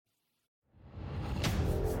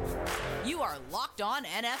Locked On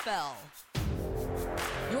NFL,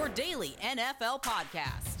 your daily NFL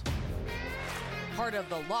podcast. Part of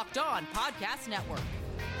the Locked On Podcast Network,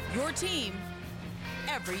 your team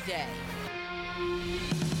every day.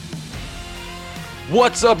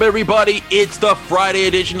 What's up, everybody? It's the Friday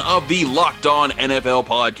edition of the Locked On NFL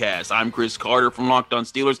podcast. I'm Chris Carter from Locked On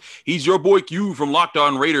Steelers. He's your boy Q from Locked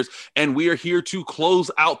On Raiders, and we are here to close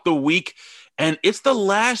out the week. And it's the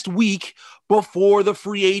last week before the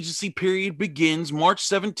free agency period begins, March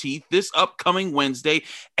 17th, this upcoming Wednesday.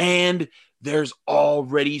 And there's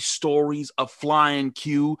already stories of flying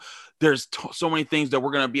Q. There's so many things that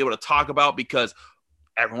we're going to be able to talk about because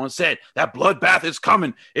everyone said that bloodbath is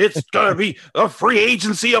coming. It's going to be a free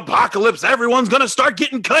agency apocalypse. Everyone's going to start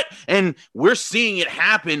getting cut. And we're seeing it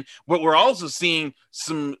happen, but we're also seeing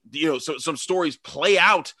some stories play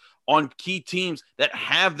out on key teams that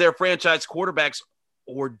have their franchise quarterbacks,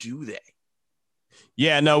 or do they?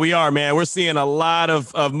 Yeah, no, we are, man. We're seeing a lot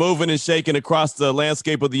of moving and shaking across the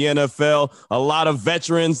landscape of the NFL. A lot of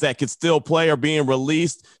veterans that could still play are being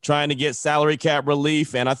released, trying to get salary cap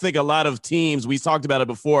relief. And I think a lot of teams, we talked about it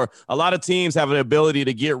before, a lot of teams have an ability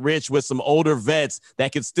to get rich with some older vets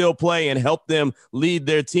that can still play and help them lead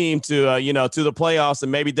their team to the playoffs,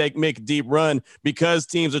 and maybe they make a deep run because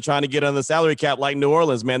teams are trying to get on the salary cap like New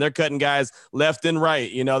Orleans, man. They're cutting guys left and right.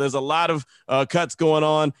 You know, there's a lot of cuts going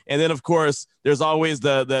on. And then, of course, there's always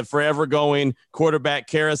the forever going quarterback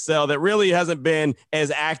carousel that really hasn't been as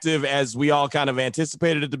active as we all kind of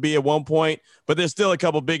anticipated it to be at one point, but there's still a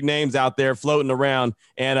couple big names out there floating around,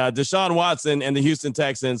 and Deshaun Watson and the Houston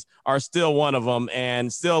Texans are still one of them,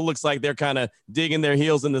 and still looks like they're kind of digging their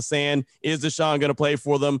heels in the sand. Is Deshaun going to play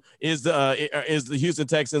for them? Is the Houston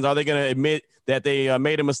Texans, are they going to admit that they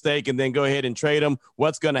made a mistake and then go ahead and trade him?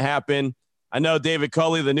 What's going to happen? I know David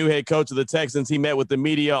Culley, the new head coach of the Texans, he met with the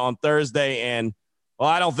media on Thursday, and, well,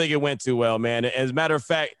 I don't think it went too well, man. As a matter of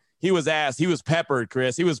fact, he was peppered,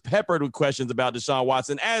 Chris. He was peppered with questions about Deshaun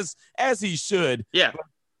Watson, as he should. Yeah.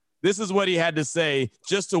 This is what he had to say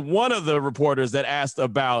just to one of the reporters that asked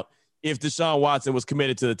about if Deshaun Watson was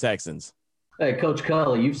committed to the Texans. Hey, Coach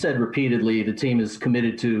Culley, you've said repeatedly the team is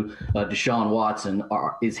committed to Deshaun Watson.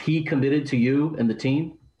 Is he committed to you and the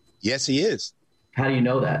team? Yes, he is. How do you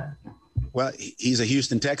know that? Well, he's a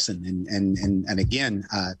Houston Texan, and again,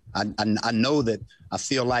 I know that. I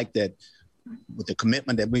feel like that with the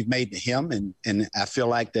commitment that we've made to him, and I feel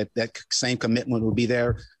like that same commitment will be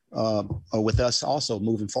there with us also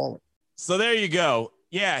moving forward. So there you go.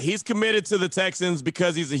 Yeah, he's committed to the Texans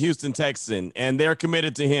because he's a Houston Texan, and they're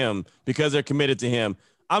committed to him because they're committed to him.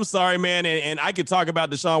 I'm sorry, man, and I could talk about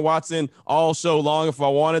Deshaun Watson all show long if I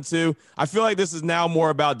wanted to. I feel like this is now more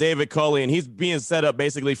about David Culley, and he's being set up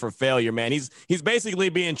basically for failure, man. He's basically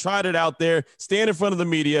being trotted out there, stand in front of the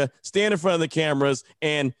media, stand in front of the cameras,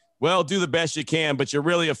 and, well, do the best you can, but you're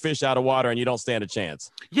really a fish out of water, and you don't stand a chance.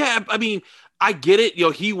 Yeah, I mean, I get it.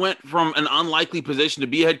 He went from an unlikely position to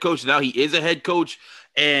be a head coach. Now he is a head coach,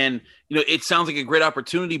 and, it sounds like a great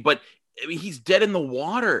opportunity, but I mean, he's dead in the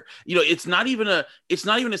water. It's not even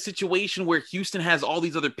a situation where Houston has all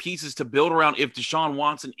these other pieces to build around. If Deshaun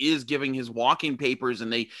Watson is giving his walking papers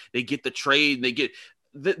and they get the trade,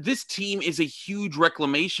 this team is a huge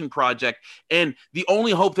reclamation project. And the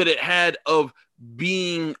only hope that it had of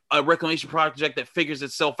being a reclamation project that figures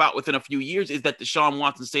itself out within a few years is that Deshaun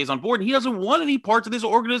Watson stays on board, and he doesn't want any parts of this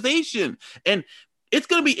organization. And it's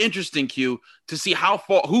going to be interesting, Q, to see how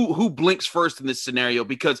far who blinks first in this scenario,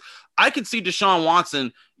 because I could see Deshaun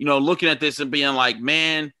Watson, looking at this and being like,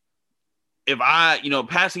 man, if I,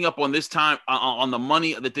 passing up on this time on the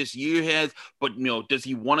money that this year has, but, does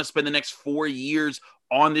he want to spend the next 4 years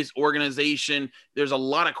on this organization? There's a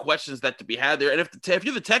lot of questions that to be had there. And if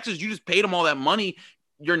you're the Texans, you just paid him all that money,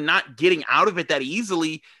 you're not getting out of it that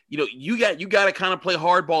easily. You got to kind of play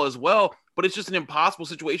hardball as well. But it's just an impossible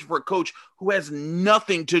situation for a coach who has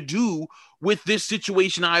nothing to do with this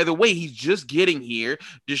situation either way. He's just getting here.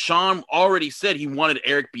 Deshaun already said he wanted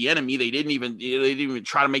Eric Bieniemy. They didn't even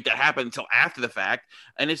try to make that happen until after the fact.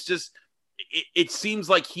 And it's just, it seems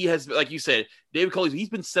like he has, like you said, David Culley, he's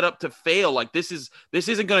been set up to fail. Like this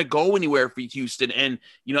isn't going to go anywhere for Houston. And,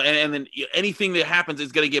 and then anything that happens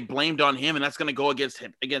is going to get blamed on him. And that's going to go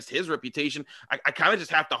against his reputation. I kind of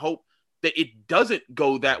just have to hope that it doesn't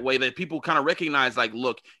go that way, that people kind of recognize, like,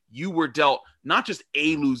 look, you were dealt not just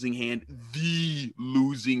a losing hand, the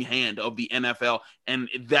losing hand of the NFL, and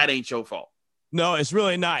that ain't your fault. No, it's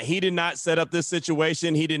really not. He did not set up this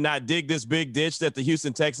situation. He did not dig this big ditch that the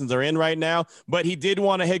Houston Texans are in right now, but he did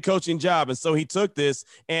want a head coaching job. And so he took this.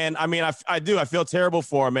 And I mean, I feel terrible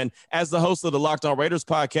for him. And as the host of the Locked On Raiders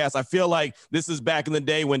podcast, I feel like this is back in the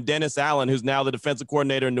day when Dennis Allen, who's now the defensive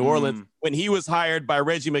coordinator in New Orleans, when he was hired by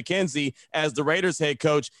Reggie McKenzie as the Raiders head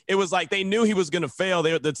coach, it was like they knew he was going to fail.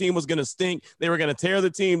 The team was going to stink. They were going to tear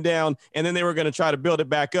the team down, and then they were going to try to build it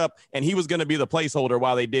back up, and he was going to be the placeholder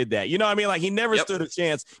while they did that. You know what I mean? Like, he never stood a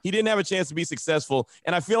chance. He didn't have a chance to be successful,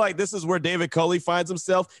 and I feel like this is where David Culley finds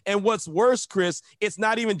himself. And what's worse, Chris, it's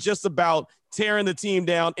not even just about tearing the team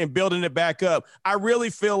down and building it back up. I really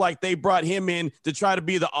feel like they brought him in to try to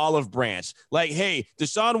be the olive branch. Like, hey,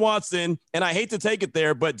 Deshaun Watson, and I hate to take it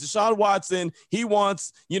there, but Deshaun Watson, he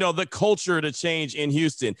wants, the culture to change in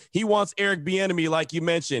Houston. He wants Eric Bieniemy, like you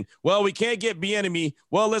mentioned. Well, we can't get Bieniemy.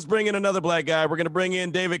 Well, let's bring in another black guy. We're going to bring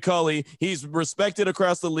in David Culley. He's respected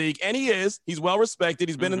across the league, and he is. He's well respected.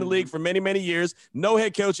 He's been in the league for many, many years. No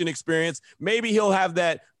head coaching experience. Maybe he'll have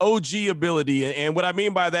that OG ability. And what I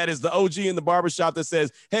mean by that is the OG in the barbershop that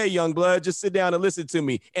says, hey, young blood, just sit down and listen to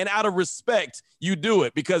me. And out of respect, you do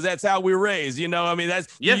it because that's how we're raised. I mean, that's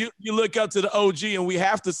you look up to the OG, and we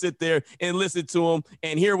have to sit there and listen to him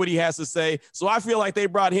and hear what he has to say. So I feel like they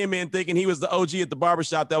brought him in thinking he was the OG at the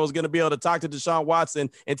barbershop that was going to be able to talk to Deshaun Watson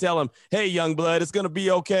and tell him, hey, young blood, it's going to be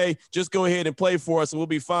okay. Just go ahead and play for us and we'll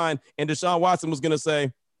be fine. And Deshaun Watson was going to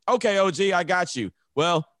say, okay, OG, I got you.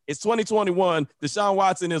 Well, it's 2021. Deshaun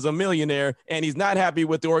Watson is a millionaire, and he's not happy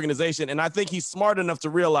with the organization. And I think he's smart enough to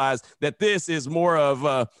realize that this is more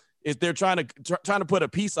of if they're trying to put a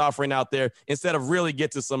peace offering out there instead of really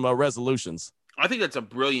get to some resolutions. I think that's a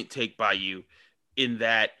brilliant take by you, in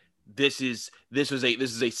that this is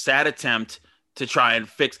a sad attempt to try and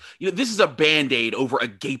fix. This is a Band-Aid over a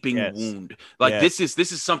gaping wound. Like this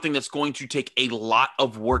is something that's going to take a lot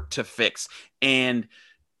of work to fix. And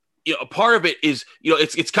a part of it is,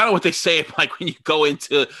 it's kind of what they say, like when you go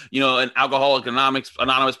into, an Alcoholics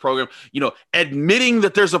Anonymous program, admitting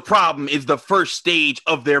that there's a problem is the first stage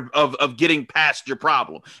of of getting past your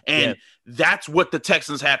problem. And that's what the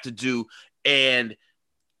Texans have to do. And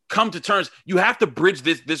come to terms. You have to bridge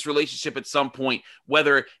this relationship at some point,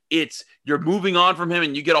 whether it's you're moving on from him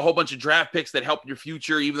and you get a whole bunch of draft picks that help your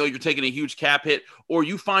future, even though you're taking a huge cap hit, or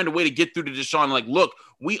you find a way to get through to Deshaun. Like, look,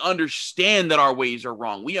 we understand that our ways are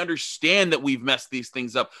wrong. We understand that we've messed these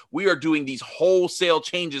things up. We are doing these wholesale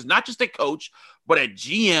changes, not just at coach, but at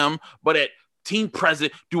GM, but at team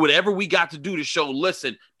president. Do whatever we got to do to show,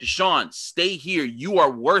 listen, Deshaun, stay here. You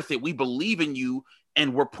are worth it. We believe in you.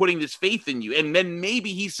 And we're putting this faith in you. And then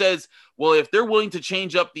maybe he says, well, if they're willing to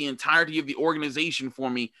change up the entirety of the organization for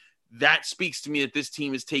me, that speaks to me that this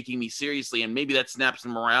team is taking me seriously. And maybe that snaps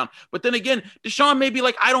them around. But then again, Deshaun may be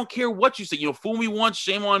like, I don't care what you say. Fool me once,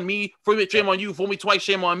 shame on me. Shame on you. Fool me twice,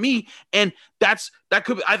 shame on me. And that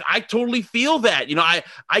could be, I totally feel that.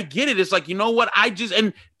 I get it. It's like, and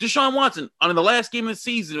Deshaun Watson, on the last game of the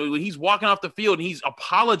season, when he's walking off the field and he's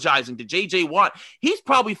apologizing to J.J. Watt, he's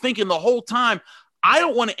probably thinking the whole time, I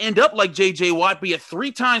don't want to end up like J.J. Watt, be a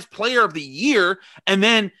 3-time player of the year, and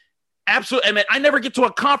then I never get to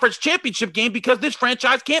a conference championship game because this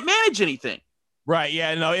franchise can't manage anything. Right.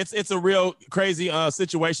 Yeah, no, it's a real crazy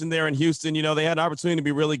situation there in Houston. They had an opportunity to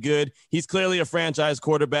be really good. He's clearly a franchise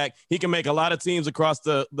quarterback. He can make a lot of teams across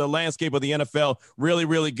the landscape of the NFL really,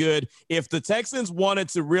 really good. If the Texans wanted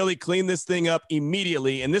to really clean this thing up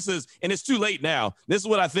immediately, and it's too late now. This is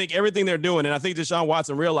what I think everything they're doing, and I think Deshaun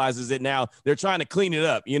Watson realizes it now. They're trying to clean it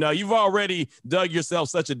up. You've already dug yourself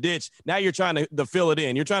such a ditch. Now you're trying to fill it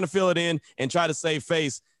in. You're trying to fill it in and try to save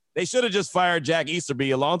face. They should have just fired Jack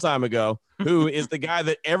Easterby a long time ago, who is the guy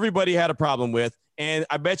that everybody had a problem with. And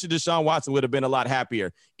I bet you Deshaun Watson would have been a lot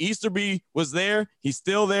happier. Easterby was there. He's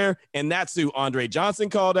still there. And that's who Andre Johnson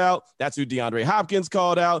called out. That's who DeAndre Hopkins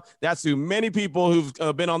called out. That's who many people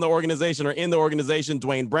who've been on the organization or in the organization.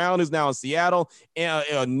 Dwayne Brown, who's now in Seattle.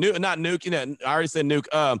 Not Nuke. I already said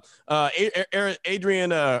Nuke.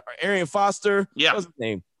 Arian Foster. Yeah. What's his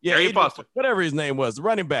name? Yeah, Arian Foster. Whatever his name was, the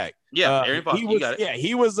running back. Yeah, Arian Foster. You got it. Yeah,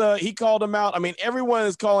 he was. He called him out. I mean, everyone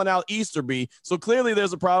is calling out Easterby. So clearly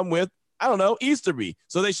there's a problem with, I don't know, Easterby.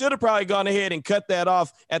 So they should have probably gone ahead and cut that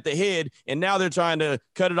off at the head, and now they're trying to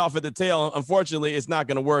cut it off at the tail. Unfortunately, it's not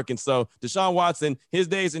going to work. And so Deshaun Watson, his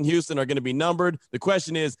days in Houston are going to be numbered. The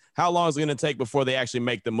question is, how long is it going to take before they actually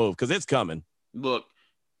make the move? Because it's coming. Look,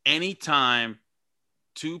 anytime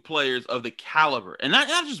two players of the caliber, and not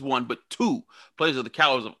just one, but two players of the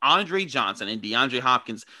calibers of Andre Johnson and DeAndre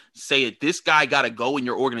Hopkins say that this guy got to go in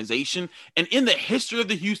your organization. And in the history of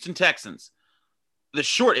the Houston Texans, the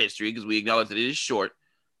short history, because we acknowledge that it is short,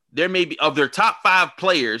 there may be, of their top 5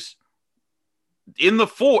 players, in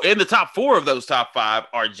the top four of those top five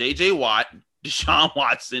are J.J. Watt, Deshaun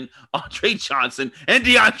Watson, Andre Johnson, and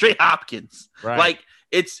DeAndre Hopkins. Right. Like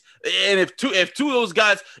if two of those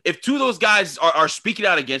guys are speaking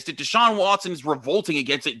out against it, Deshaun Watson is revolting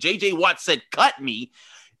against it. J.J. Watt said, "Cut me."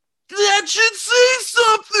 That should say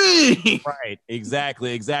something. Right.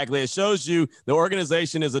 Exactly. It shows you the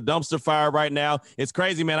organization is a dumpster fire right now. It's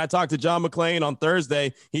crazy, man. I talked to John McClain on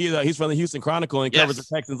Thursday. He's from the Houston Chronicle and covers the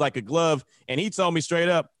Texans like a glove. And he told me straight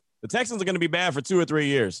up, the Texans are going to be bad for 2 or 3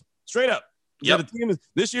 years. Straight up. So the team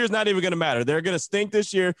this year is not even going to matter. They're going to stink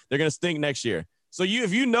this year. They're going to stink next year. So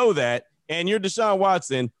if you know that and you're Deshaun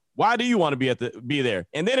Watson, why do you want to be there?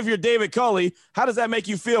 And then if you're David Culley, how does that make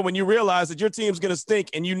you feel when you realize that your team's going to stink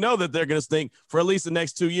and you know that they're going to stink for at least the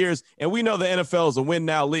next 2 years? And we know the NFL is a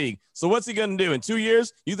win-now league. So what's he going to do in 2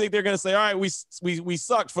 years? You think they're going to say, all right, we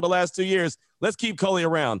sucked for the last 2 years. Let's keep Culley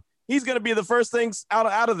around. He's going to be the first things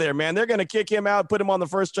out of there, man. They're going to kick him out, put him on the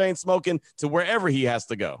first train smoking to wherever he has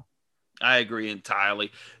to go. I agree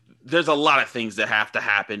entirely. There's a lot of things that have to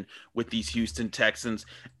happen with these Houston Texans.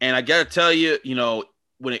 And I got to tell you,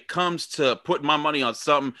 when it comes to putting my money on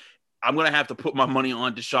something, I'm going to have to put my money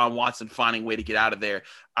on Deshaun Watson finding a way to get out of there.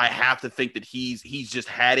 I have to think that he's just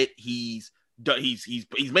had it. He's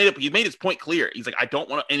made his point clear. He's like, I don't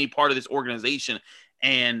want any part of this organization.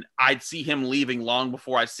 And I'd see him leaving long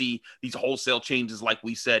before I see these wholesale changes, like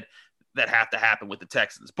we said, that have to happen with the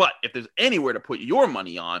Texans. But if there's anywhere to put your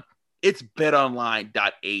money on, it's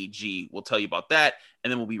betonline.ag. We'll tell you about that.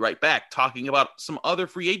 And then we'll be right back talking about some other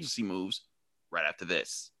free agency moves right after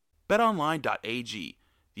this. BetOnline.ag,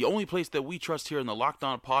 the only place that we trust here in the Locked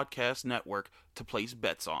On Podcast Network to place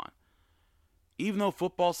bets on. Even though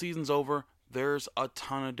football season's over, there's a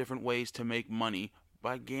ton of different ways to make money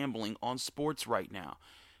by gambling on sports right now.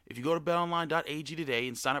 If you go to betonline.ag today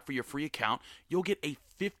and sign up for your free account, you'll get a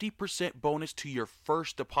 50% bonus to your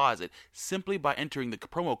first deposit simply by entering the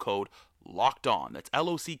promo code Locked On. That's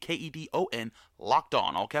LOCKEDON, Locked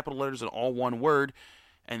On, all capital letters and all one word.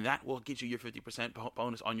 And that will get you your 50%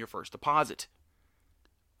 bonus on your first deposit.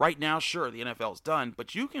 Right now, sure, the NFL is done,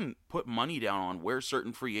 but you can put money down on where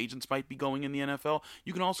certain free agents might be going in the NFL.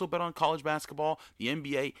 You can also bet on college basketball, the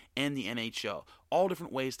NBA, and the NHL. All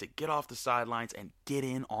different ways to get off the sidelines and get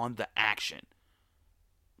in on the action.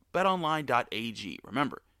 BetOnline.ag.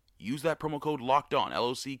 Remember, use that promo code LOCKEDON,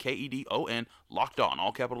 LOCKEDON, Locked On,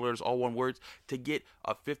 all capital letters, all one words, to get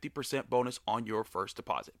a 50% bonus on your first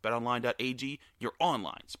deposit. BetOnline.ag, your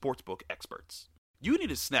online sportsbook experts. You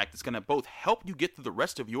need a snack that's going to both help you get through the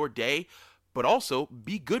rest of your day, but also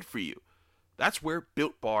be good for you. That's where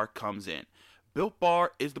Built Bar comes in. Built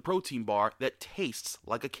Bar is the protein bar that tastes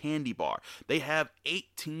like a candy bar. They have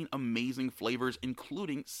 18 amazing flavors,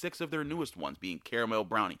 including 6 of their newest ones, being caramel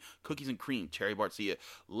brownie, cookies and cream, cherry barcia,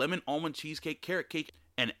 lemon almond cheesecake, carrot cake,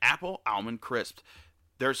 and apple almond crisp.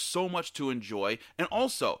 There's so much to enjoy. And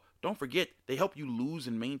also, don't forget, they help you lose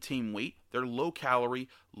and maintain weight. They're low calorie,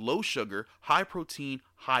 low sugar, high protein,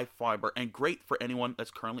 high fiber, and great for anyone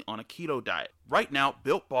that's currently on a keto diet. Right now,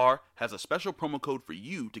 Built Bar has a special promo code for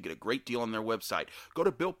you to get a great deal on their website. Go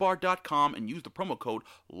to BuiltBar.com and use the promo code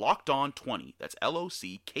LOCKEDON20. That's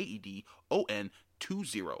LOCKEDON20,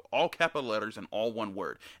 all capital letters and all one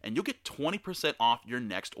word. And you'll get 20% off your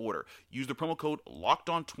next order. Use the promo code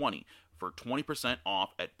LOCKEDON20 for 20%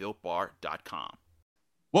 off at BuiltBar.com.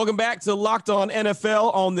 Welcome back to Locked On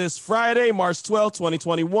NFL on this Friday, March 12th,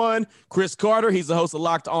 2021. Chris Carter, he's the host of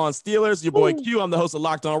Locked On Steelers. Your boy Q, I'm the host of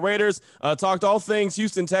Locked On Raiders. Talked all things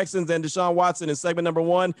Houston Texans and Deshaun Watson in segment number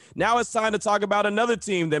 1. Now it's time to talk about another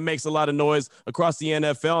team that makes a lot of noise across the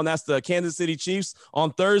NFL, and that's the Kansas City Chiefs.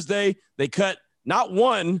 On Thursday, they cut not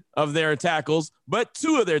one of their tackles, but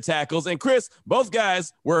 2 of their tackles. And Chris, both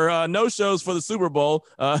guys were no-shows for the Super Bowl.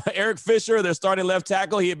 Eric Fisher, their starting left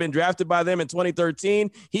tackle, he had been drafted by them in 2013.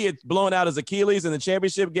 He had blown out his Achilles in the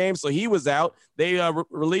championship game, so he was out. They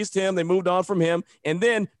released him. They moved on from him. And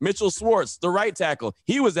then Mitchell Schwartz, the right tackle,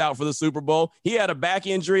 he was out for the Super Bowl. He had a back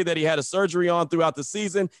injury that he had a surgery on throughout the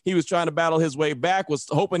season. He was trying to battle his way back, was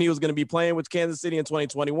hoping he was going to be playing with Kansas City in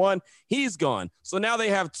 2021. He's gone. So now they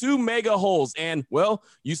have 2 mega holes. And, well,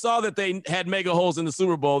 you saw that they had mega holes in the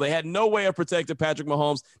Super Bowl. They had no way of protecting Patrick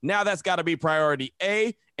Mahomes. Now that's got to be priority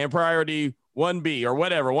A and priority 1B or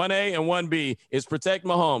whatever. 1A and 1B is protect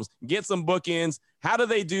Mahomes. Get some bookends. How do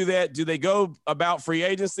they do that? Do they go about free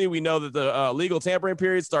agency? We know that the legal tampering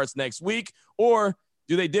period starts next week. Or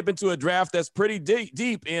do they dip into a draft that's pretty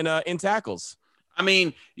deep in tackles? I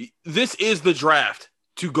mean, this is the draft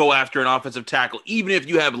to go after an offensive tackle, even if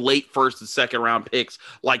you have late first and second round picks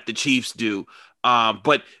like the Chiefs do.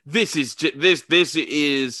 But this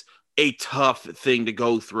is a tough thing to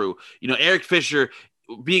go through. Eric Fisher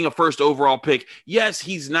being a first overall pick, yes,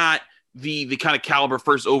 he's not the kind of caliber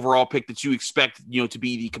first overall pick that you expect, to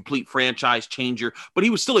be the complete franchise changer, but he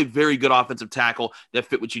was still a very good offensive tackle that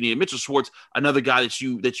fit what you needed. Mitchell Schwartz, another guy that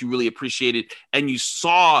you really appreciated, and you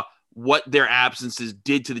saw what their absences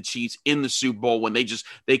did to the Chiefs in the Super Bowl when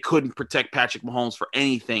they couldn't protect Patrick Mahomes for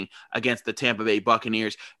anything against the Tampa Bay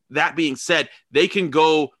Buccaneers. That being said, they can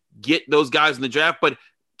go get those guys in the draft, but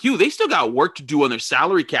they still got work to do on their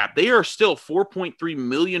salary cap. They are still $4.3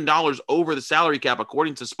 million over the salary cap,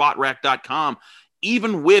 according to spotrac.com,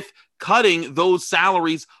 even with cutting those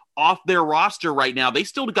salaries off their roster right now. They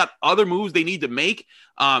still got other moves they need to make.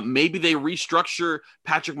 Maybe they restructure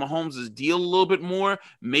Patrick Mahomes' deal a little bit more.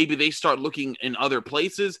 Maybe they start looking in other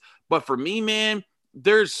places. But for me, man,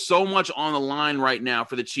 there's so much on the line right now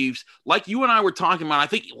for the Chiefs. Like you and I were talking about, I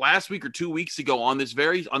think last week or 2 weeks ago on this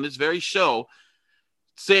very show,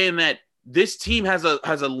 saying that this team has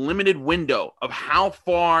a limited window of how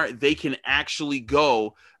far they can actually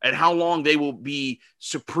go and how long they will be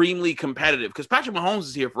supremely competitive. Because Patrick Mahomes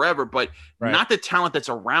is here forever, but not the talent that's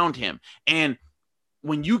around him. And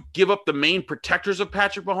when you give up the main protectors of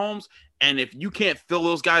Patrick Mahomes, and if you can't fill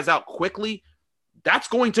those guys out quickly, that's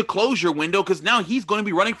going to close your window, because now he's going to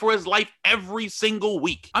be running for his life every single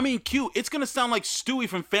week. I mean, Q, it's going to sound like Stewie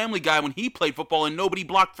from Family Guy when he played football and nobody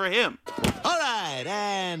blocked for him. All right,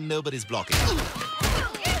 and nobody's blocking.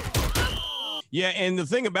 Yeah, and the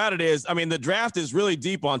thing about it is, I mean, the draft is really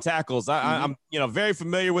deep on tackles. I'm very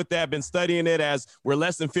familiar with that. Been studying it as we're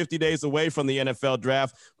less than 50 days away from the NFL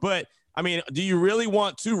draft. But, I mean, do you really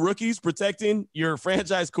want two rookies protecting your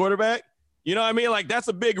franchise quarterback? You know what I mean? Like, that's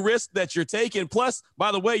a big risk that you're taking. Plus,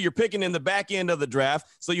 by the way, you're picking in the back end of the draft.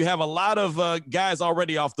 So you have a lot of guys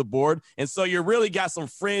already off the board. And so you really got some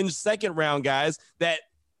fringe second round guys that,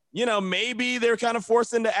 maybe they're kind of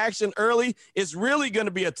forced into action early. It's really going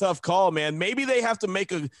to be a tough call, man. Maybe they have to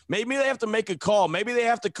make a call. Maybe they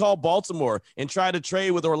have to call Baltimore and try to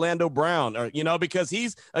trade with Orlando Brown, or, because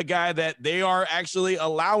he's a guy that they are actually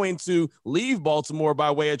allowing to leave Baltimore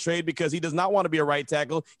by way of trade because he does not want to be a right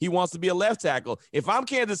tackle. He wants to be a left tackle. If I'm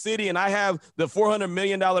Kansas City and I have the $400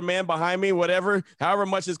 million man behind me, however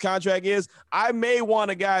much his contract is, I may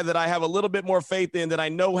want a guy that I have a little bit more faith in, that I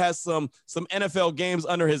know has some NFL games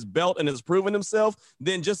under his belt and has proven himself,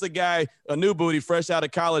 than just a new booty fresh out of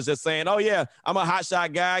college that's saying, oh yeah, I'm a hot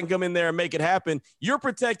shot guy, I can come in there and make it happen. You're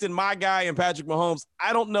protecting my guy in Patrick Mahomes.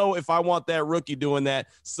 I don't know if I want that rookie doing that.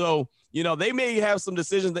 So, they may have some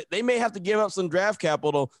decisions that they may have to give up some draft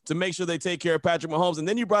capital to make sure they take care of Patrick Mahomes. And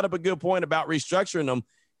then you brought up a good point about restructuring them.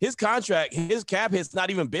 His contract, his cap hit's not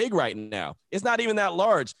even big right now. It's not even that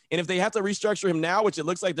large. And if they have to restructure him now, which it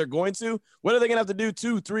looks like they're going to, what are they going to have to do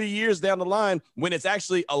 2-3 years down the line when it's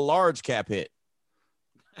actually a large cap hit?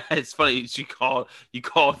 It's funny you call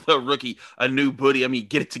the rookie a new booty. I mean,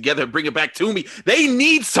 get it together and bring it back to me. They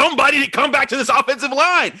need somebody to come back to this offensive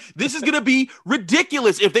line. This is going to be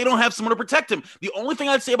ridiculous if they don't have someone to protect him. The only thing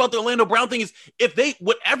I'd say about the Orlando Brown thing is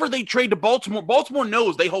whatever they trade to Baltimore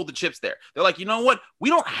knows they hold the chips there. They're like, you know what? We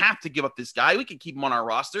don't have to give up this guy. We can keep him on our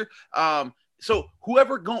roster. So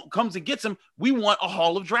whoever comes and gets him, we want a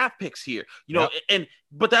haul of draft picks here,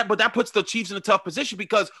 but that puts the Chiefs in a tough position,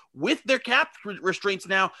 because with their cap restraints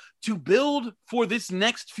now, to build for this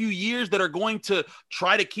next few years that are going to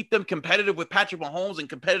try to keep them competitive with Patrick Mahomes, and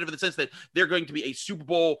competitive in the sense that they're going to be a Super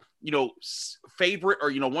Bowl, favorite,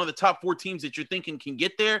 or, one of the top 4 teams that you're thinking can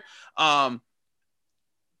get there.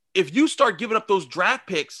 If you start giving up those draft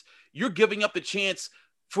picks, you're giving up the chance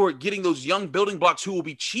for getting those young building blocks who will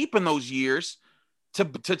be cheap in those years to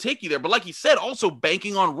take you there. But like you said, also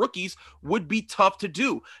banking on rookies would be tough to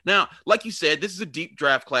do. Now, like you said, this is a deep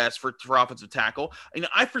draft class for offensive tackle. And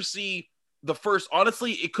I foresee the first,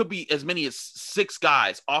 honestly, it could be as many as 6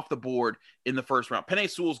 guys off the board in the first round. Penei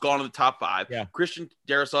Sewell's gone in the top 5. Yeah. Christian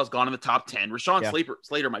Darrisaw's gone in the top 10. Rashawn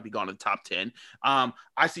Slater might be gone in the top 10.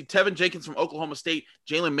 I see Tevin Jenkins from Oklahoma State,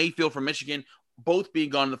 Jalen Mayfield from Michigan, both being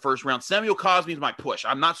gone in the first round. Samuel Cosme is my push.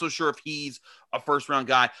 I'm not so sure if he's a first round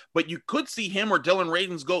guy, but you could see him or Dylan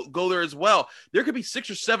Ravens go there as well. There could be 6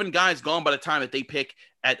 or 7 guys gone by the time that they pick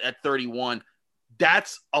at 31.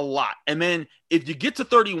 That's a lot. And then if you get to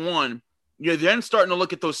 31, you're then starting to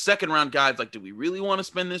look at those second round guys. Like, do we really want to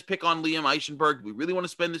spend this pick on Liam Eichenberg? Do we really want to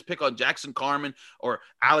spend this pick on Jackson Carman or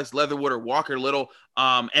Alex Leatherwood or Walker Little?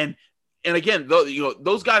 And again,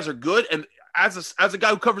 those guys are good. And as a guy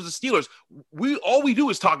who covers the Steelers, all we do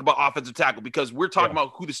is talk about offensive tackle, because we're talking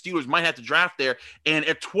about who the Steelers might have to draft there. And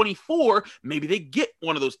at 24, maybe they get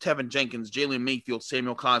one of those Tevin Jenkins, Jalen Mayfield,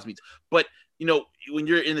 Samuel Cosmes. But, when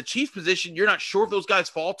you're in the Chiefs position, you're not sure if those guys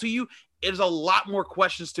fall to you. there's a lot more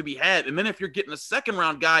questions to be had. And then if you're getting a second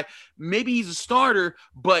round guy, maybe he's a starter,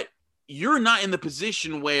 but you're not in the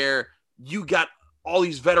position where you got all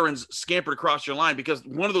these veterans scampered across your line, because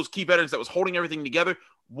one of those key veterans that was holding everything together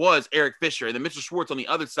was Eric Fisher, and then Mitchell Schwartz on the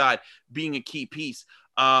other side being a key piece.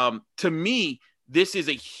 To me, this is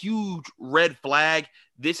a huge red flag.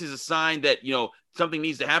 This is a sign that, something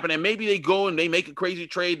needs to happen. And maybe they go and they make a crazy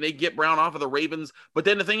trade and they get Brown off of the Ravens. But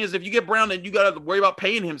then the thing is, if you get Brown, then you got to worry about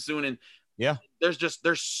paying him soon. And yeah,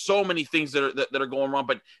 there's so many things that are going wrong.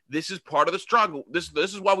 But this is part of the struggle. This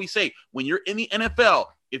is why we say, when you're in the NFL,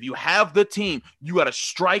 if you have the team, you got to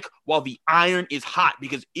strike while the iron is hot,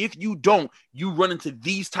 because if you don't, you run into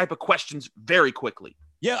these type of questions very quickly.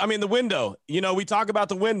 Yeah, I mean, the window, we talk about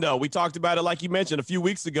the window. We talked about it, like you mentioned, a few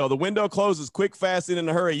weeks ago. The window closes quick, fast, and in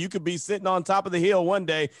a hurry. You could be sitting on top of the hill one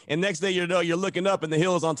day, and next day, you're looking up and the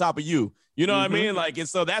hill is on top of you. You know what I mean? And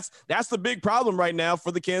so that's the big problem right now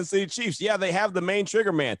for the Kansas City Chiefs. Yeah, they have the main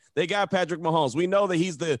trigger man. They got Patrick Mahomes. We know that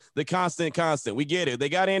he's the constant. We get it. They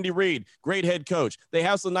got Andy Reid, great head coach. They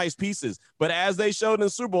have some nice pieces. But as they showed in the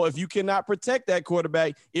Super Bowl, if you cannot protect that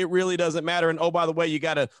quarterback, it really doesn't matter. And, oh, by the way, you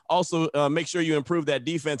got to also make sure you improve that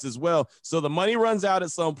defense as well. So the money runs out at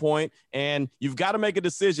some point, and you've got to make a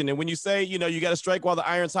decision. And when you say, you got to strike while the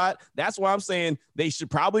iron's hot, that's why I'm saying they should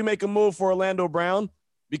probably make a move for Orlando Brown,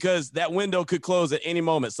 because that window could close at any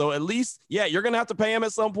moment. So at least, you're going to have to pay him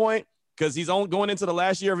at some point, because he's only going into the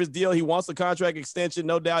last year of his deal. He wants a contract extension.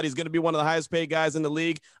 No doubt he's going to be one of the highest paid guys in the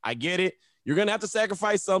league. I get it. You're going to have to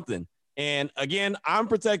sacrifice something. And again, I'm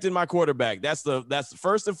protecting my quarterback. That's the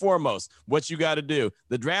first and foremost what you got to do.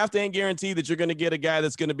 The draft ain't guaranteed that you're going to get a guy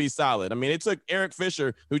that's going to be solid. I mean, it took Eric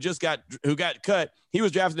Fisher, who got cut. He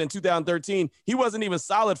was drafted in 2013. He wasn't even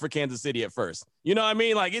solid for Kansas City at first. You know what I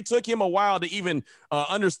mean? Like, it took him a while to even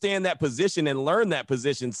understand that position and learn that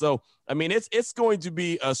position. So, I mean, it's going to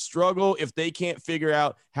be a struggle if they can't figure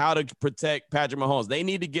out how to protect Patrick Mahomes. They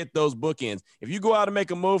need to get those bookends. If you go out and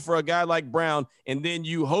make a move for a guy like Brown, and then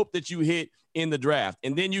you hope that you hit in the draft,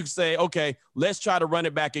 and then you say, okay, let's try to run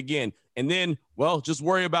it back again. And then, well, just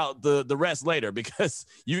worry about the rest later, because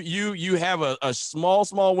you have a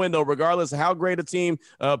small window, regardless of how great a team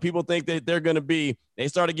people think that they're going to be. They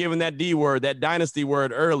started giving that D word, that dynasty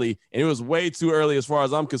word, early, and it was way too early as far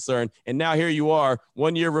as I'm concerned. And now here you are,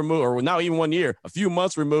 1 year removed, or not even 1 year, a few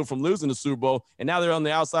months removed from losing the Super Bowl, and now they're on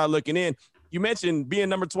the outside looking in. You mentioned being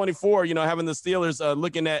number 24, having the Steelers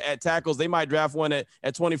looking at tackles. They might draft one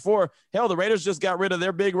at 24. Hell, the Raiders just got rid of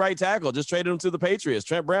their big right tackle, just traded him to the Patriots.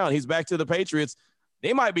 Trent Brown, he's back to the Patriots.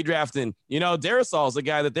 They might be drafting, Darisal's the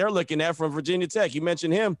guy that they're looking at from Virginia Tech. You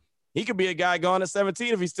mentioned him. He could be a guy gone at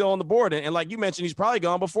 17 if he's still on the board. And like you mentioned, he's probably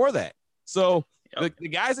gone before that. So the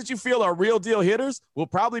guys that you feel are real deal hitters will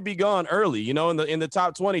probably be gone early, in the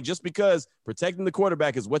top 20, just because protecting the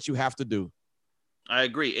quarterback is what you have to do. I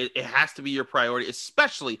agree. It has to be your priority,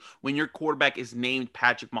 especially when your quarterback is named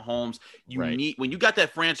Patrick Mahomes. When you got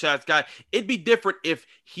that franchise guy, it'd be different if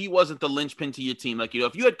he wasn't the linchpin to your team. Like,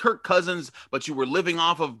 if you had Kirk Cousins, but you were living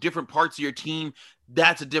off of different parts of your team,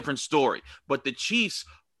 that's a different story. But the Chiefs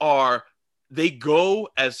they go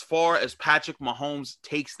as far as Patrick Mahomes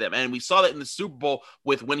takes them. And we saw that in the Super Bowl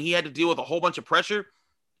with when he had to deal with a whole bunch of pressure.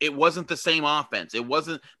 It wasn't the same offense. It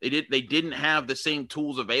wasn't, they didn't have the same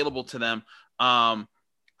tools available to them. I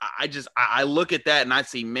look at that and I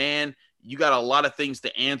say, man, you got a lot of things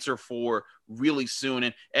to answer for really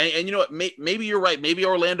soon. And you know what, maybe you're right. Maybe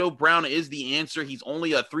Orlando Brown is the answer. He's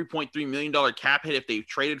only a $3.3 million cap hit if they've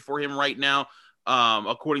traded for him right now,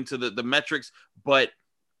 according to the metrics. But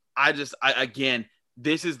again,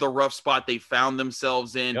 this is the rough spot they found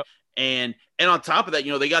themselves in. Yep. And on top of that,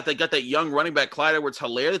 they got that young running back, Clyde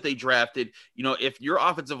Edwards-Helaire, that they drafted. If your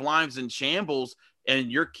offensive line's in shambles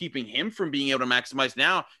and you're keeping him from being able to maximize,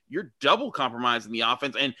 now you're double compromising the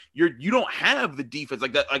offense, and you don't have the defense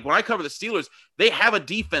like that. Like, when I cover the Steelers, they have a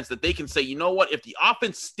defense that they can say, you know what, if the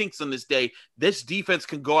offense stinks on this day, this defense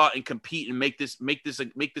can go out and compete and make this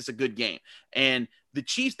a good game. And the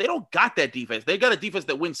Chiefs, they don't got that defense. They got a defense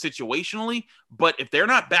that wins situationally, but if they're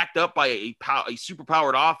not backed up by a super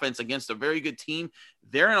powered offense against a very good team,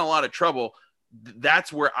 they're in a lot of trouble.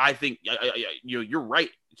 That's where I think you're right,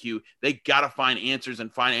 Q. They got to find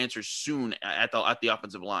answers soon at the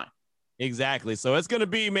offensive line. Exactly. So it's going to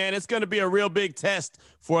be a real big test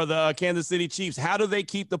for the Kansas City Chiefs. How do they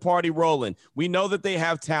keep the party rolling? We know that they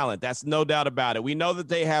have talent. That's no doubt about it. We know that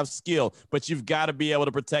they have skill, but you've got to be able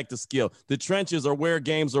to protect the skill. The trenches are where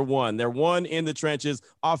games are won. They're won in the trenches,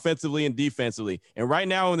 offensively and defensively. And right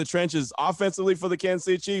now in the trenches, offensively for the Kansas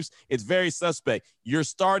City Chiefs, it's very suspect. Your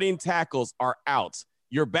starting tackles are out.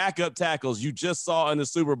 Your backup tackles you just saw in the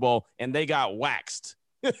Super Bowl, and they got waxed.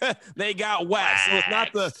 They got waxed. So it's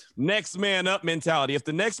not the next man up mentality. If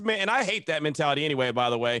the next man, and I hate that mentality anyway, by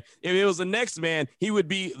the way, if it was the next man, he would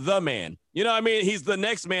be the man. You know what I mean? He's the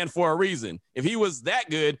next man for a reason. If he was that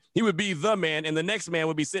good, he would be the man, and the next man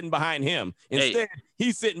would be sitting behind him. Instead,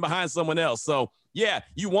 he's sitting behind someone else. So, yeah,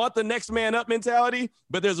 you want the next man up mentality,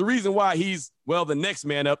 but there's a reason why he's, well, the next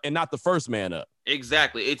man up and not the first man up.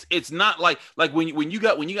 Exactly. It's not like when you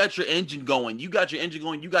got your engine going, you got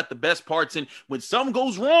the best parts, and when something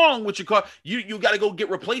goes wrong with your car, you got to go get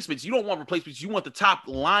replacements. You don't want replacements, you want the top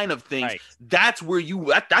line of things. Right. That's where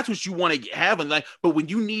that's what you want to have. And but when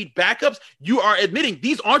you need backups, you are admitting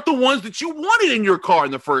these aren't the ones that you wanted in your car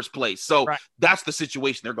in the first place. So That's the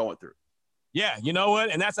situation they're going through. Yeah, you know what?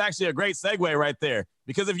 And that's actually a great segue right there,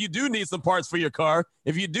 because if you do need some parts for your car,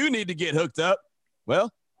 if you do need to get hooked up,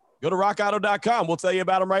 well, go to rockauto.com. We'll tell you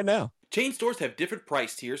about them right now. Chain stores have different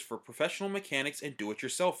price tiers for professional mechanics and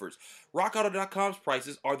do-it-yourselfers. RockAuto.com's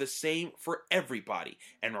prices are the same for everybody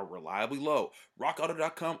and are reliably low.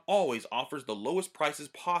 RockAuto.com always offers the lowest prices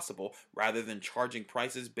possible rather than charging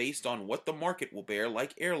prices based on what the market will bear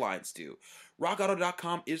like airlines do.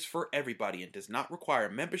 RockAuto.com is for everybody and does not require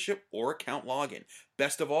membership or account login.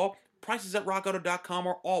 Best of all, prices at RockAuto.com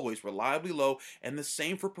are always reliably low and the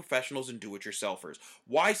same for professionals and do-it-yourselfers.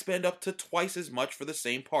 Why spend up to twice as much for the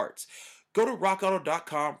same parts? Go to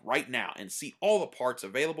RockAuto.com right now and see all the parts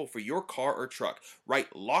available for your car or truck.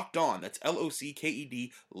 Write Locked On, that's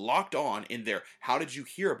L-O-C-K-E-D, Locked On in their How Did You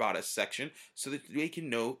Hear About Us section so that they can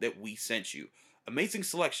know that we sent you. Amazing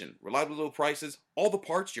selection, reliably low prices, all the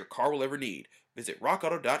parts your car will ever need. Visit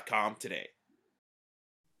RockAuto.com today.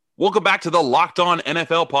 Welcome back to the Locked On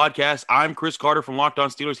NFL podcast. I'm Chris Carter from Locked On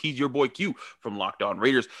Steelers. He's your boy Q from Locked On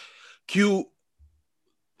Raiders. Q,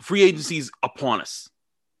 free agency's upon us.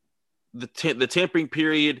 The tampering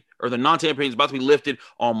period, or the non-tampering, is about to be lifted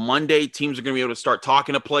on Monday. Teams are going to be able to start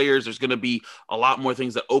talking to players. There's going to be a lot more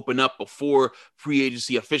things that open up before free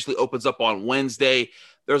agency officially opens up on Wednesday.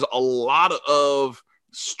 There's a lot of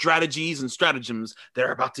strategies and stratagems that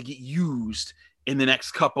are about to get used in the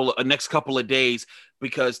next couple of days,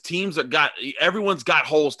 because everyone's got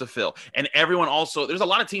holes to fill, and everyone also, there's a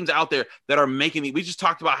lot of teams out there that are making we just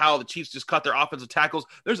talked about how the Chiefs just cut their offensive tackles.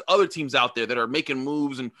 There's other teams out there that are making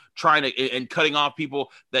moves and trying to and cutting off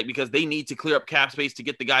people that because they need to clear up cap space to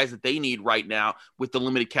get the guys that they need right now with the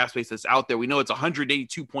limited cap space that's out there. We know it's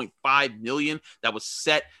 $182.5 million that was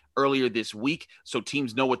set earlier this week, so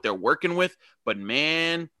teams know what they're working with. But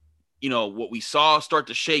man, what we saw start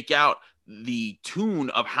to shake out, the tune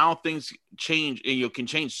of how things change, can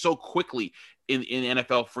change so quickly in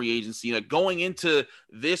NFL free agency. Going into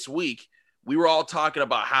this week, we were all talking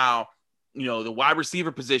about how, the wide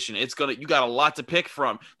receiver position, you got a lot to pick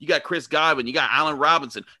from. You got Chris Godwin, you got Allen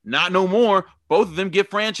Robinson, not no more. Both of them get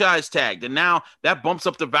franchise tagged. And now that bumps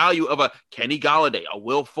up the value of a Kenny Golladay, a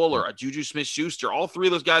Will Fuller, a Juju Smith-Schuster. All three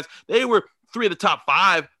of those guys, they were three of the top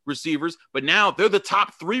 5 receivers, but now they're the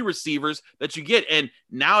top 3 receivers that you get. And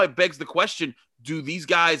now it begs the question, do these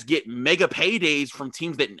guys get mega paydays from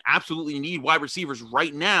teams that absolutely need wide receivers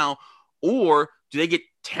right now? Or do they get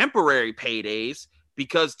temporary paydays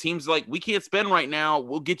because teams like, we can't spend right now,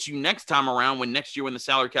 we'll get you next time around next year when the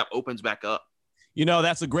salary cap opens back up?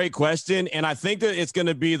 That's a great question. And I think that it's going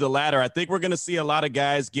to be the latter. I think we're going to see a lot of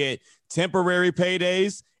guys get temporary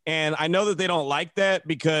paydays. And I know that they don't like that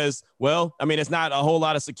because, it's not a whole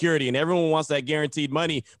lot of security and everyone wants that guaranteed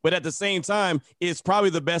money. But at the same time, it's probably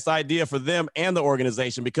the best idea for them and the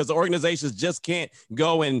organization, because the organizations just can't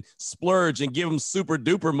go and splurge and give them super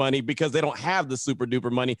duper money because they don't have the super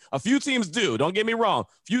duper money. A few teams do. Don't get me wrong.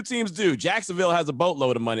 Few teams do. Jacksonville has a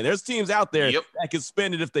boatload of money. There's teams out there that can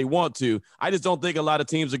spend it if they want to. I just don't think a lot of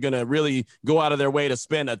teams are going to really go out of their way to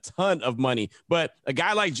spend a ton of money. But a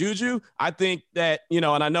guy like Juju, I think that, and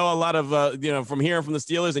I know a lot of, from hearing from the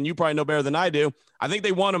Steelers, and you probably know better than I do, I think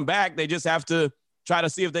they want him back. They just have to try to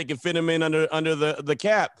see if they can fit him in under the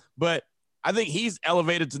cap. But I think he's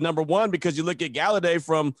elevated to number one because you look at Galladay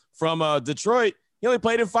from Detroit, he only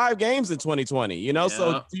played in 5 games in 2020,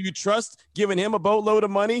 So do you trust giving him a boatload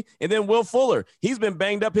of money? And then Will Fuller, he's been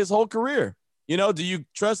banged up his whole career. Do you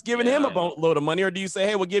trust giving him a boatload of money, or do you say,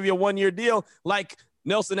 hey, we'll give you a 1-year deal like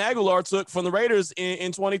Nelson Aguilar took from the Raiders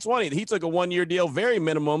in 2020. He took a 1-year deal, very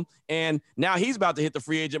minimum, and now he's about to hit the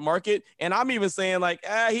free agent market. And I'm even saying,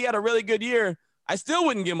 he had a really good year. I still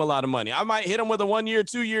wouldn't give him a lot of money. I might hit him with a 1-year,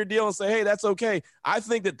 2-year deal and say, hey, that's okay. I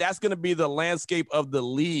think that that's going to be the landscape of the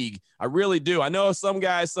league. I really do. I know some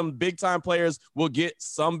guys, some big-time players will get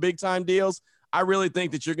some big-time deals. I really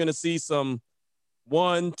think that you're going to see some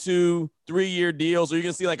 1, 2, 3-year deals, or you're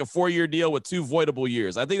going to see like a 4-year deal with 2 voidable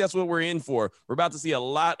years. I think that's what we're in for. We're about to see a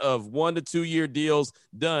lot of 1 to 2 year deals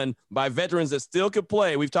done by veterans that still could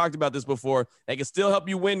play. We've talked about this before. They can still help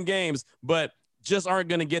you win games, but just aren't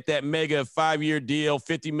going to get that mega 5-year deal,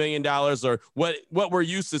 $50 million, or what we're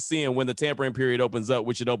used to seeing when the tampering period opens up,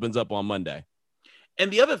 which it opens up on Monday. And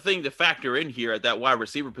the other thing to factor in here at that wide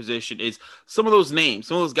receiver position is some of those names,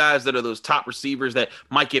 some of those guys that are those top receivers that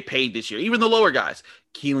might get paid this year, even the lower guys.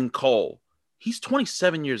 Keelan Cole, he's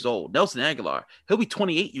 27 years old. Nelson Aguilar, he'll be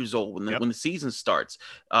 28 years old when the season starts.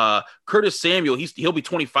 Curtis Samuel, he'll be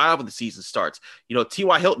 25 when the season starts.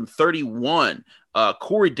 T.Y. Hilton, 31.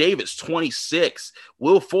 Corey Davis, 26.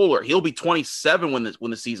 Will Fuller, he'll be 27 when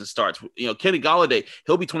the season starts. Kenny Golladay,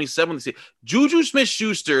 he'll be 27 when the season. Juju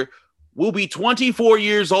Smith-Schuster will be 24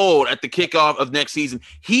 years old at the kickoff of next season.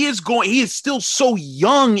 He is still so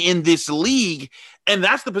young in this league, and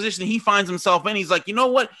that's the position he finds himself in. He's like, you know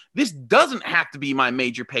what? This doesn't have to be my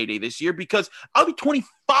major payday this year because I'll be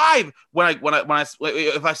 25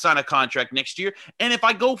 if I sign a contract next year, and if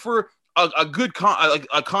I go for a good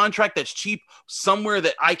a contract that's cheap somewhere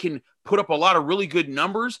that I can put up a lot of really good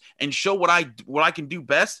numbers and show what I can do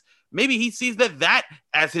best. Maybe he sees that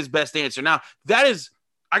as his best answer. Now that is.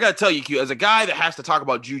 I got to tell you, Q, as a guy that has to talk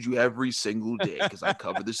about Juju every single day because I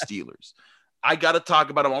cover the Steelers, I got to talk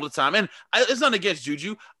about him all the time. And it's not against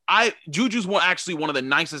Juju. Juju's actually one of the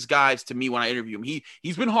nicest guys to me when I interview him.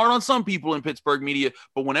 He's been hard on some people in Pittsburgh media,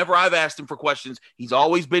 but whenever I've asked him for questions, he's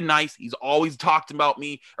always been nice. He's always talked about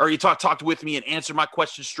me, or he talked with me and answered my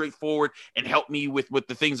questions straightforward and helped me with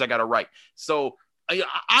the things I got to write. So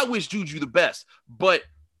I wish Juju the best, but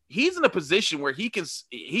he's in a position where he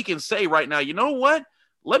can say right now, you know what?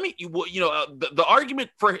 The only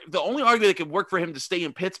argument that could work for him to stay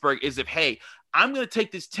in Pittsburgh is if, hey, I'm going to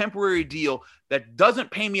take this temporary deal that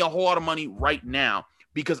doesn't pay me a whole lot of money right now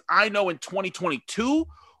because I know in 2022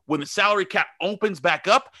 when the salary cap opens back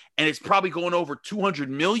up and it's probably going over 200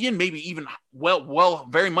 million, maybe even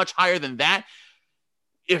very much higher than that.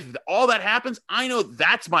 If all that happens, I know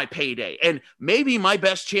that's my payday. And maybe my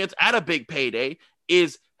best chance at a big payday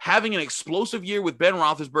is having an explosive year with Ben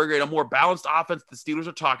Roethlisberger and a more balanced offense the Steelers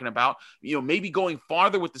are talking about, maybe going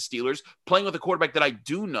farther with the Steelers, playing with a quarterback that I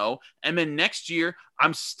do know. And then next year,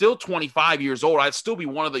 I'm still 25 years old. I'd still be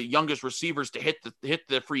one of the youngest receivers to hit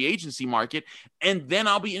the free agency market. And then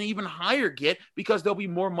I'll be an even higher get because there'll be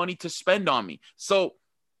more money to spend on me. So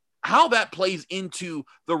how that plays into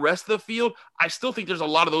the rest of the field, I still think there's a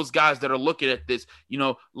lot of those guys that are looking at this,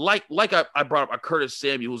 like I brought up a Curtis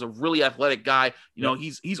Samuel, who's a really athletic guy.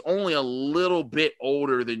 He's only a little bit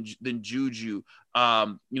older than Juju.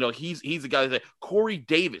 He's the guy that Corey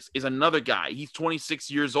Davis is another guy. He's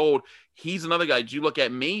 26 years old. He's another guy. You look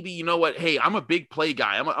at maybe, you know what? Hey, I'm a big play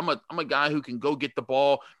guy. I'm a guy who can go get the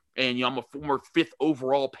ball, and I'm a former 5th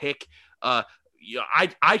overall pick.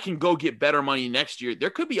 I can go get better money next year. There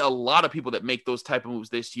could be a lot of people that make those type of moves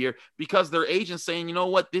this year because their agent's saying, you know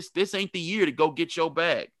what, this ain't the year to go get your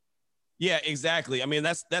bag. Yeah, exactly. I mean,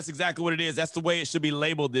 that's exactly what it is. That's the way it should be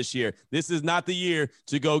labeled this year. This is not the year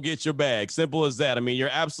to go get your bag. Simple as that. I mean,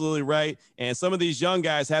 you're absolutely right. And some of these young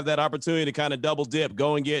guys have that opportunity to kind of double dip,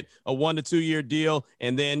 go and get a 1 to 2 year deal,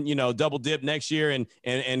 and then, double dip next year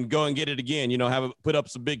and go and get it again, put up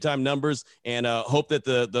some big time numbers and hope that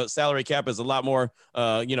the salary cap is a lot more,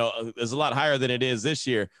 is a lot higher than it is this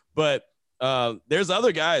year. But there's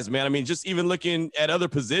other guys, man. I mean, just even looking at other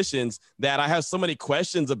positions that I have so many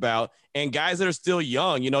questions about, and guys that are still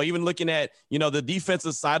young, even looking at, the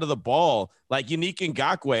defensive side of the ball, like Unique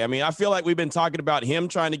Ngakoue. I mean, I feel like we've been talking about him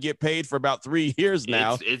trying to get paid for about 3 years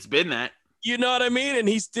now. It's been that. You know what I mean? And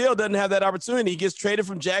he still doesn't have that opportunity. He gets traded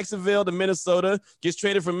from Jacksonville to Minnesota, gets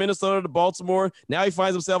traded from Minnesota to Baltimore. Now he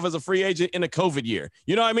finds himself as a free agent in a COVID year.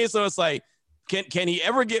 You know what I mean? So it's like, can he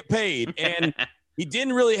ever get paid? And he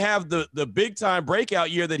didn't really have the big time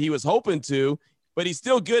breakout year that he was hoping to, but he's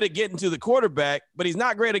still good at getting to the quarterback, but he's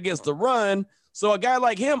not great against the run. So a guy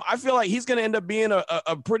like him, I feel like he's going to end up being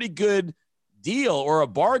a pretty good deal or a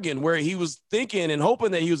bargain where he was thinking and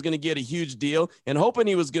hoping that he was going to get a huge deal and hoping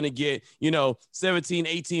he was going to get, $17,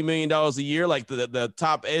 $18 million a year, like the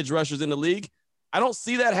top edge rushers in the league. I don't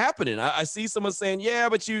see that happening. I see someone saying, yeah,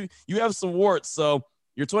 but you have some warts. So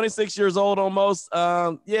you're 26 years old almost.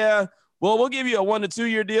 Yeah. Well, we'll give you a 1 to 2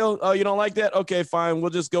 year deal. Oh, you don't like that? Okay, fine.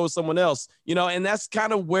 We'll just go with someone else. And that's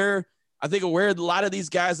kind of where I think where a lot of these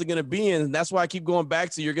guys are going to be in. And that's why I keep going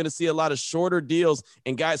back to you're going to see a lot of shorter deals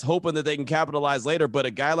and guys hoping that they can capitalize later. But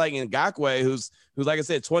a guy like Ngakoue, who's like I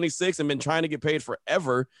said, 26 and been trying to get paid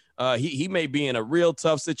forever, he may be in a real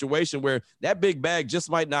tough situation where that big bag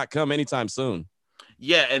just might not come anytime soon.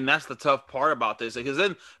 Yeah, and that's the tough part about this, because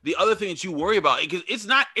then the other thing that you worry about, because it's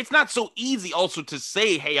not so easy also to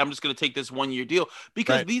say, hey, I'm just going to take this 1-year deal,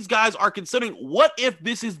 because these guys are considering, what if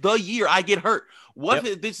this is the year I get hurt? What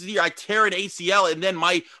if this is the year I tear an ACL, and then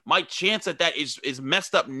my chance at that is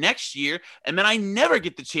messed up next year, and then I never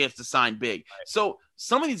get the chance to sign big. So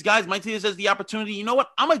some of these guys might see this as the opportunity. You know what?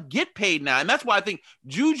 I'm going to get paid now. And that's why I think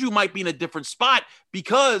Juju might be in a different spot,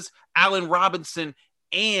 because Allen Robinson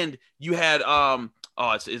and you had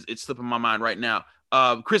it's slipping my mind right now.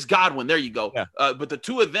 Chris Godwin, there you go. Yeah. But the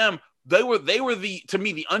two of them, they were to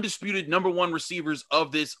me the undisputed number one receivers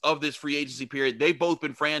of this free agency period. They've both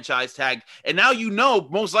been franchise tagged, and now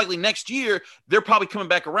most likely next year they're probably coming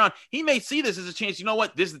back around. He may see this as a chance. You know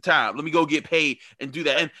what? This is the time. Let me go get paid and do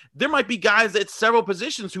that. And there might be guys at several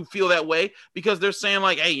positions who feel that way, because they're saying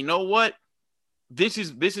like, hey, you know what? This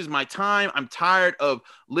is my time. I'm tired of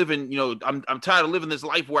living, I'm tired of living this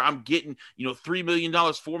life where I'm getting, $3 million,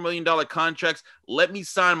 $4 million contracts. Let me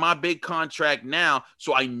sign my big contract now,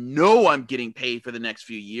 so I know I'm getting paid for the next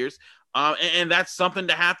few years. And that's something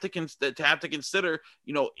to have to consider,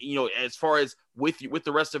 as far as with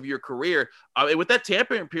the rest of your career. And with that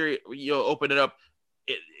tampering period, open it up.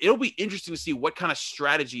 It'll be interesting to see what kind of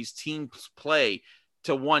strategies teams play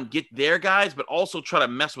to, one, get their guys, but also try to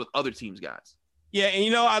mess with other teams' guys. Yeah,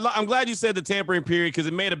 and I'm glad you said the tampering period, because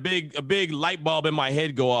it made a big light bulb in my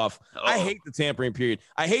head go off. I hate the tampering period.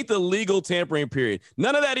 I hate the legal tampering period.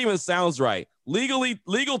 None of that even sounds right.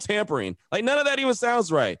 Legal tampering, like none of that even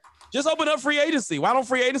sounds right. Just open up free agency. Why don't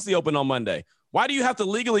free agency open on Monday? Why do you have to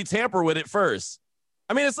legally tamper with it first?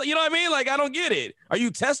 I mean, it's, you know what I mean? Like, I don't get it. Are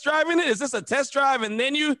you test driving it? Is this a test drive and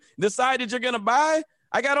then you decide that you're gonna buy?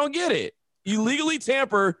 I don't get it. You legally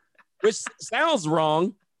tamper, which sounds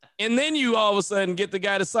wrong. And then you all of a sudden get the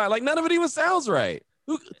guy to sign. Like, none of it even sounds right.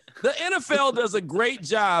 The NFL does a great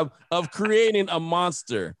job of creating a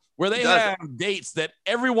monster where they have dates that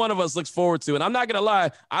every one of us looks forward to. And I'm not going to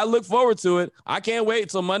lie, I look forward to it. I can't wait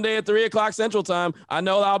till Monday at 3:00 Central Time. I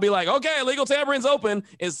know I'll be like, okay, legal tampering's open.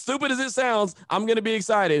 As stupid as it sounds, I'm going to be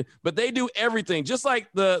excited. But they do everything, just like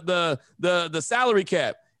the salary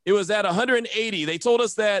cap. It was at 180. They told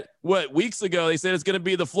us that, weeks ago? They said it's going to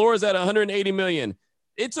be, the floor is at 180 million.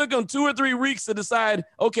 It took them 2 or 3 weeks to decide,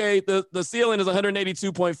 okay, the ceiling is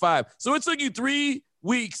 182.5. So it took you 3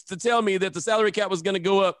 weeks to tell me that the salary cap was going to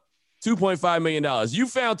go up $2.5 million. You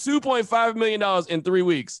found $2.5 million in 3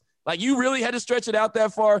 weeks. Like, you really had to stretch it out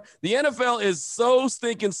that far? The NFL is so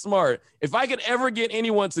stinking smart. If I could ever get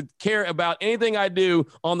anyone to care about anything I do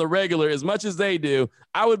on the regular as much as they do,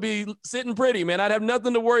 I would be sitting pretty, man. I'd have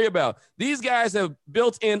nothing to worry about. These guys have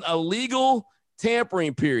built in a legal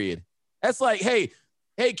tampering period. That's like, hey,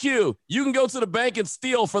 Q, you can go to the bank and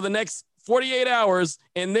steal for the next 48 hours,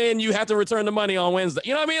 and then you have to return the money on Wednesday.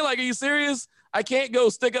 You know what I mean? Like, are you serious? I can't go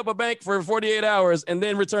stick up a bank for 48 hours and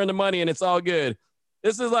then return the money and it's all good.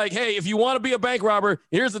 This is like, hey, if you want to be a bank robber,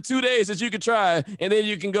 here's the 2 days that you could try, and then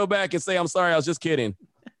you can go back and say, I'm sorry, I was just kidding.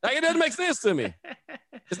 Like, it doesn't make sense to me.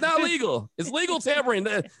 It's not legal. It's legal tampering.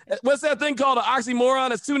 What's that thing called? An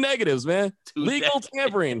oxymoron? It's 2 negatives, man. Legal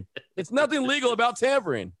tampering. It's nothing legal about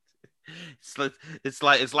tampering. It's like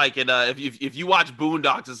if you watch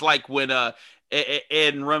Boondocks, it's like when Ed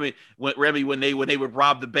and Remy when they would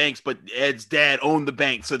rob the banks, but Ed's dad owned the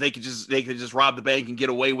bank, so they could just rob the bank and get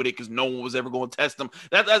away with it because no one was ever going to test them.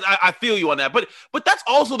 I feel you on that, but that's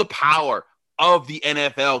also the power of the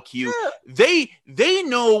NFL. Q. Yeah. They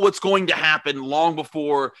know what's going to happen long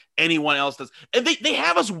before anyone else does, and they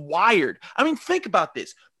have us wired. I mean, think about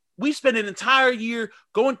this. We spent an entire year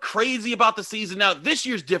going crazy about the season. Now, this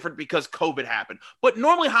year's different because COVID happened. But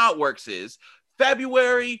normally how it works is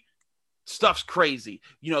February, stuff's crazy.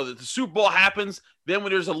 The Super Bowl happens. Then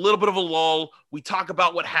when there's a little bit of a lull, we talk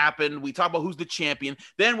about what happened. We talk about who's the champion.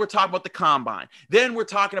 Then we're talking about the combine. Then we're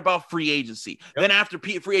talking about free agency. Yep. Then after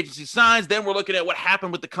free agency signs, then we're looking at what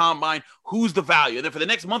happened with the combine. Who's the value? And then for the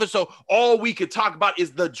next month or so, all we could talk about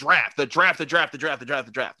is the draft. And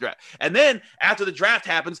then after the draft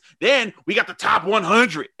happens, then we got the top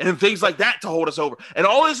 100 and things like that to hold us over. And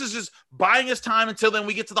all this is just buying us time until then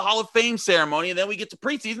we get to the Hall of Fame ceremony, and then we get to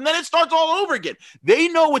preseason. Then it starts all over again. They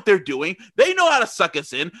know what they're doing. They know how to suck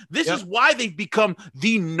us in. This is why they've become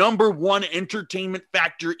the number one entertainment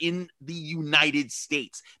factor in the United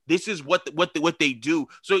States. This is what they do.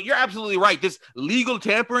 So you're absolutely right. This legal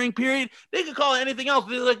tampering period, they could call it anything else.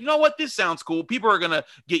 They're like, you know what? This sounds cool. People are gonna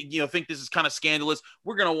think this is kind of scandalous.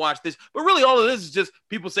 We're gonna watch this. But really, all of this is just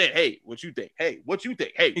people saying, "Hey, what you think? Hey, what you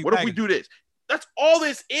think? Hey, exactly. What if we do this?" That's all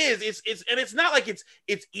this is. It's not like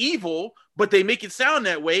it's evil, but they make it sound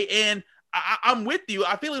that way. And I'm with you.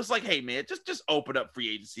 I feel it's like, hey, man, just open up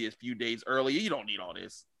free agency a few days earlier. You don't need all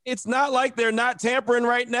this. It's not like they're not tampering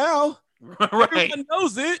right now. Right. Everyone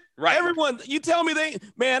knows it. Right. Everyone, you tell me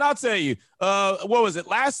I'll tell you, what was it?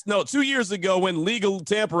 2 years ago when legal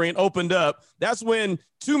tampering opened up, that's when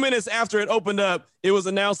 2 minutes after it opened up, it was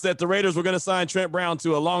announced that the Raiders were going to sign Trent Brown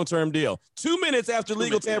to a long-term deal. 2 minutes after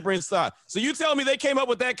legal tampering stopped. So you tell me they came up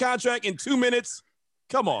with that contract in 2 minutes?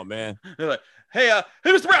 Come on, man. They're like, hey,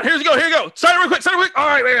 Mr. Brown, here you go. Sign it real quick. All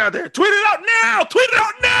right, right out there. Tweet it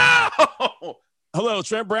out now. Hello,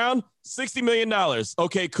 Trent Brown, $60 million.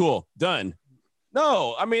 Okay, cool. Done.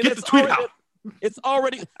 No, I mean, it's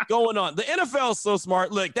already going on. The NFL is so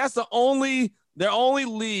smart. Look, that's their only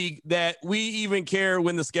league that we even care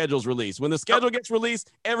when the schedule's released. When the schedule gets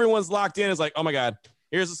released, everyone's locked in. It's like, oh my God,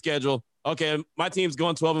 here's the schedule. Okay, my team's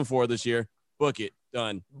going 12-4 this year. Book it.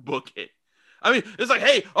 Done. Book it. I mean, it's like,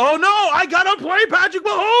 hey, oh no, I gotta play Patrick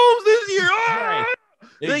Mahomes this year. Right.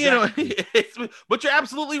 Exactly. But you're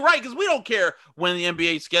absolutely right, because we don't care when the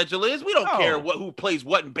NBA schedule is. We don't care who plays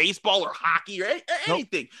what in baseball or hockey or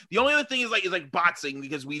anything. Nope. The only other thing is like boxing,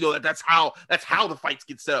 because we know that's how the fights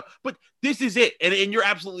get set up. But this is it, and you're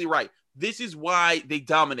absolutely right. This is why they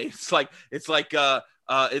dominate. It's like Adam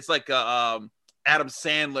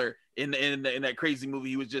Sandler in that crazy movie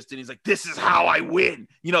he was just in. He's like, this is how I win.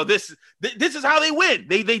 This is how they win.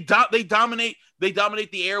 They dominate. They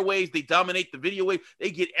dominate the airwaves. They dominate the video wave. They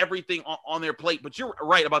get everything on their plate. But you're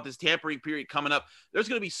right about this tampering period coming up. There's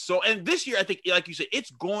going to be and this year, I think, like you said, it's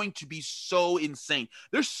going to be so insane.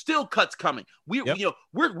 There's still cuts coming. We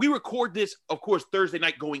record this, of course, Thursday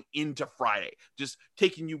night going into Friday, just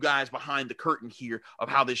taking you guys behind the curtain here of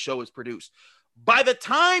how this show is produced. By the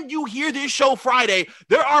time you hear this show Friday,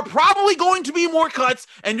 there are probably going to be more cuts,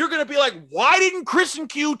 and you're going to be like, why didn't Chris and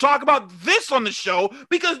Q talk about this on the show?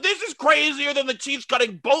 Because this is crazier than the Chiefs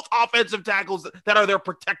cutting both offensive tackles that are their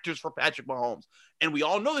protectors for Patrick Mahomes. And we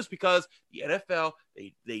all know this because the NFL,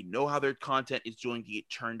 they know how their content is going to get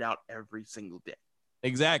churned out every single day.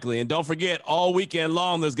 Exactly. And don't forget, all weekend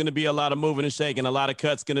long, there's going to be a lot of moving and shaking, a lot of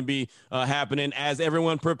cuts going to be happening as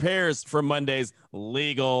everyone prepares for Monday's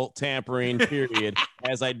legal tampering period,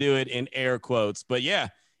 as I do it in air quotes. But yeah,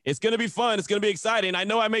 it's going to be fun. It's going to be exciting. I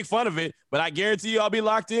know I make fun of it, but I guarantee you I'll be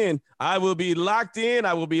locked in. I will be locked in.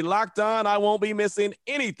 I will be locked on. I won't be missing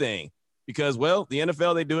anything because, well, the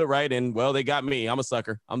NFL, they do it right. And, well, they got me. I'm a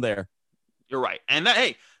sucker. I'm there. You're right. And,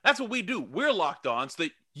 hey, that's what we do. We're locked on so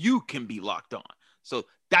that you can be locked on. So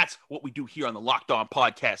that's what we do here on the Locked On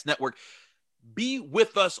Podcast Network. Be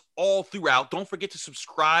with us all throughout. Don't forget to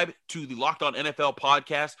subscribe to the Locked On NFL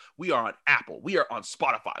podcast. We are on Apple. We are on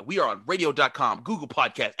Spotify. We are on radio.com, Google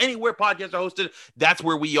Podcasts, anywhere podcasts are hosted. That's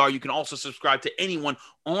where we are. You can also subscribe to anyone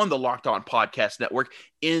on the Locked On Podcast Network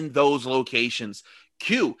in those locations.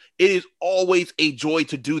 Q, it is always a joy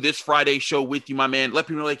to do this Friday show with you, my man. Let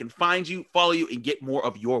people know they can find you, follow you, and get more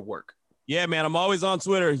of your work. Yeah, man, I'm always on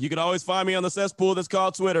Twitter. You can always find me on the cesspool that's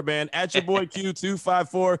called Twitter, man. At your boy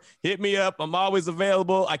Q254. Hit me up. I'm always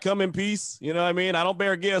available. I come in peace. You know what I mean? I don't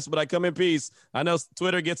bear gifts, but I come in peace. I know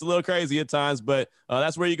Twitter gets a little crazy at times, but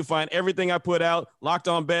that's where you can find everything I put out. Locked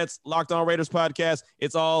On Bets, Locked On Raiders podcast.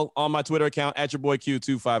 It's all on my Twitter account, at your boy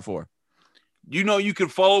Q254. You know, you can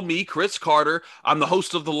follow me, Chris Carter. I'm the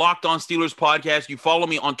host of the Locked On Steelers podcast. You follow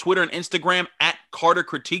me on Twitter and Instagram at Carter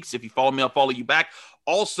Critiques. If you follow me, I'll follow you back.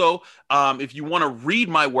 Also, if you want to read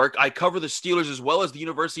my work, I cover the Steelers as well as the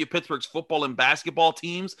University of Pittsburgh's football and basketball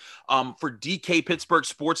teams for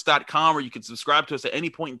DKPittsburghSports.com, where you can subscribe to us at any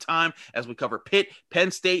point in time as we cover Pitt, Penn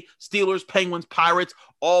State, Steelers, Penguins, Pirates,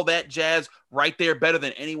 all that jazz right there, better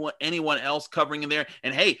than anyone else covering in there.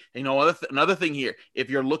 And hey, you know, another thing here, if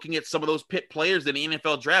you're looking at some of those Pitt players in the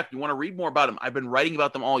NFL draft, you want to read more about them. I've been writing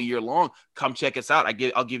about them all year long. Come check us out.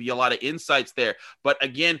 I'll give you a lot of insights there. But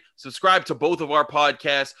again, subscribe to both of our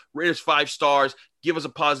podcasts, rate us 5 stars, give us a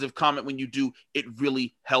positive comment when you do. It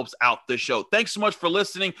really helps out the show. Thanks so much for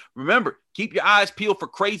listening. Remember, keep your eyes peeled for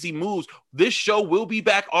crazy moves. This show will be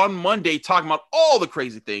back on Monday talking about all the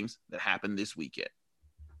crazy things that happened this weekend.